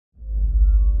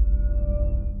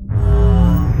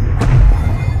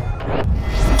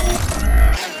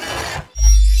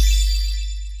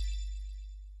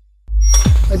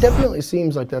definitely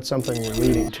seems like that's something we're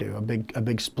leading to, a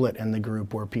big split in the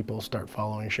group where people start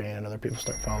following Shane and other people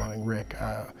start following Rick.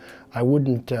 I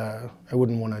wouldn't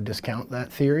want to discount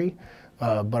that theory.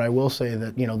 But I will say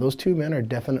that, you know, those two men are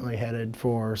definitely headed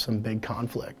for some big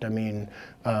conflict. I mean,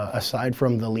 aside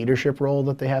from the leadership role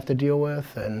that they have to deal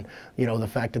with and, you know, the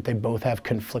fact that they both have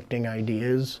conflicting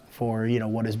ideas for, you know,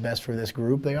 what is best for this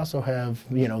group, they also have,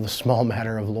 you know, the small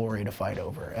matter of Lori to fight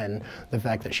over and the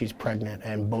fact that she's pregnant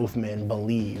and both men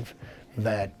believe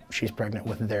that she's pregnant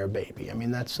with their baby. I mean,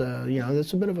 that's, you know,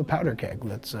 that's a bit of a powder keg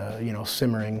that's, you know,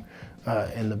 simmering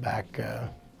in the back,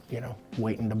 you know,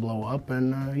 waiting to blow up,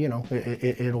 and you know,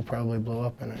 it'll probably blow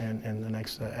up in the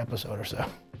next episode or so.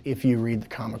 If you read the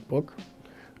comic book,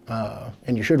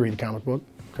 and you should read the comic book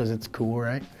because it's cool,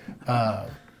 right?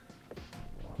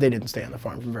 They didn't stay on the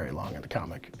farm for very long in the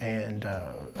comic, and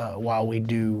while we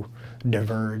do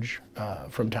diverge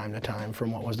from time to time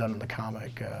from what was done in the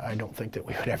comic, I don't think that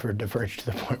we would ever diverge to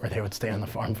the point where they would stay on the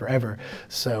farm forever.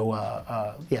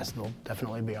 So yes, they'll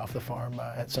definitely be off the farm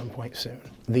at some point soon.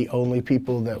 The only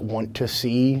people that want to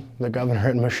see the governor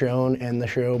and Michonne in the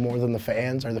show more than the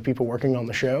fans are the people working on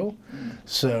the show.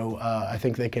 So I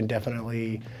think they can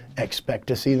definitely expect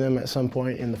to see them at some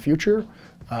point in the future.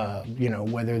 You know,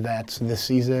 whether that's this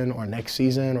season or next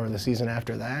season or the season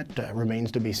after that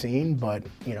remains to be seen, but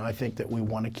you know, I think that we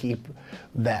want to keep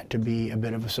that to be a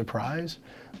bit of a surprise.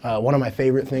 One of my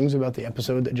favorite things about the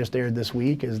episode that just aired this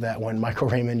week is that when Michael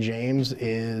Raymond James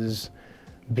is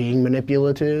being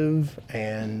manipulative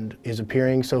and is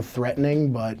appearing so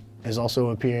threatening, but is also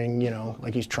appearing, you know,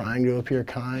 like he's trying to appear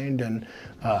kind, and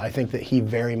I think that he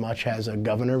very much has a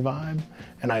governor vibe,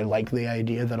 and I like the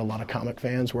idea that a lot of comic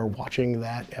fans were watching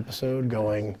that episode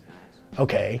going,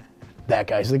 okay, that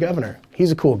guy's the governor.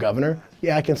 He's a cool governor.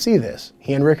 Yeah, I can see this.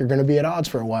 He and Rick are going to be at odds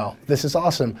for a while. This is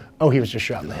awesome. Oh, he was just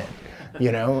shot in the head.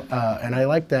 You know, and I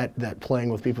like that playing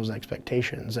with people's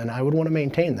expectations, and I would want to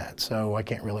maintain that, so I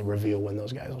can't really reveal when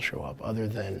those guys will show up, other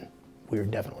than we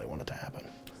definitely want it to happen.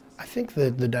 I think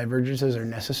that the divergences are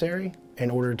necessary in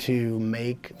order to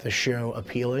make the show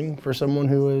appealing for someone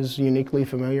who is uniquely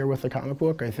familiar with the comic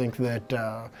book. I think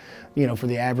that, you know, for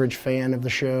the average fan of the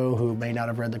show who may not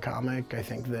have read the comic, I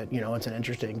think that, you know, it's an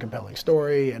interesting, compelling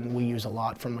story, and we use a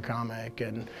lot from the comic,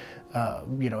 and,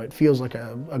 you know, it feels like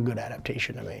a good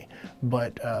adaptation to me.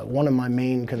 But one of my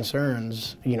main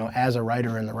concerns, you know, as a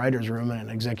writer in the writer's room and an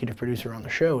executive producer on the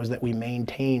show, is that we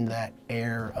maintain that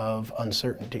air of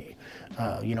uncertainty.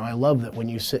 You know, I love that when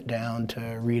you sit down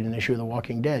to read an issue of The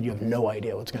Walking Dead, you have no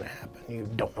idea what's going to happen. You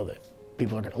don't know that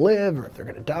people are going to live, or if they're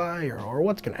going to die, or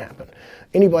what's going to happen.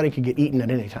 Anybody could get eaten at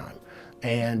any time.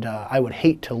 And I would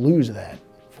hate to lose that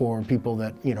for people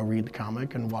that, you know, read the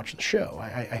comic and watch the show.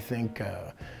 I think,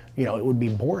 you know, it would be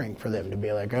boring for them to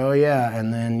be like, oh yeah,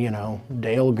 and then, you know,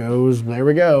 Dale goes, there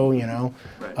we go, you know.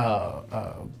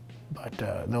 Right. But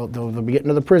they'll be getting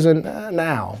to the prison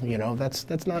now, you know,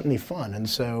 that's not any fun. And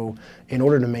so in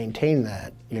order to maintain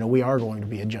that, you know, we are going to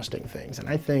be adjusting things. And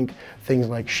I think things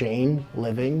like Shane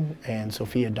living and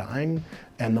Sophia dying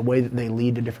and the way that they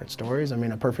lead to different stories, I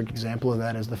mean, a perfect example of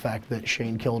that is the fact that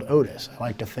Shane killed Otis. I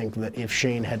like to think that if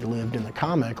Shane had lived in the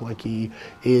comic like he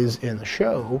is in the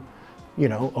show, you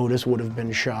know, Otis would have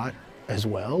been shot as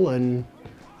well, and,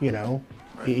 you know,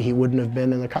 he wouldn't have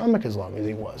been in the comic as long as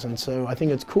he was. And so I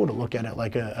think it's cool to look at it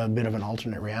like a bit of an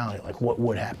alternate reality, like what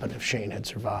would happen if Shane had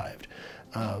survived.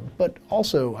 But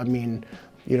also, I mean,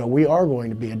 you know, we are going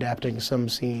to be adapting some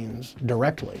scenes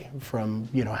directly from,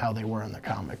 you know, how they were in the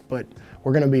comic, but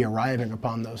we're going to be arriving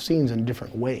upon those scenes in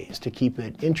different ways to keep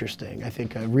it interesting. I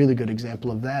think a really good example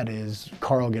of that is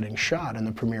Carl getting shot in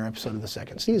the premiere episode of the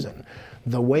second season.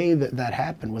 The way that that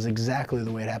happened was exactly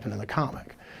the way it happened in the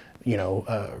comic. You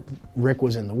know, Rick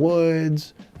was in the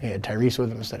woods, he had Tyrese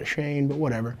with him instead of Shane, but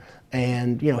whatever.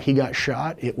 And, you know, he got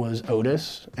shot, it was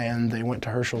Otis, and they went to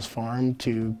Herschel's farm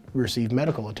to receive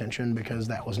medical attention because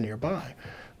that was nearby.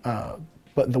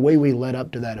 But the way we led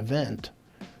up to that event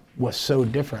was so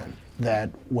different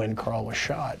that when Carl was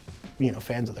shot, you know,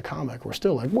 fans of the comic were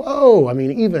still like, whoa! I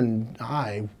mean, even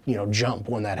I, you know, jump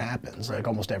when that happens, like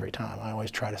almost every time. I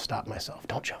always try to stop myself,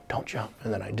 don't jump,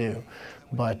 and then I do.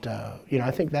 But, you know,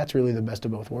 I think that's really the best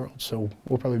of both worlds, so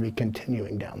we'll probably be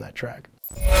continuing down that track.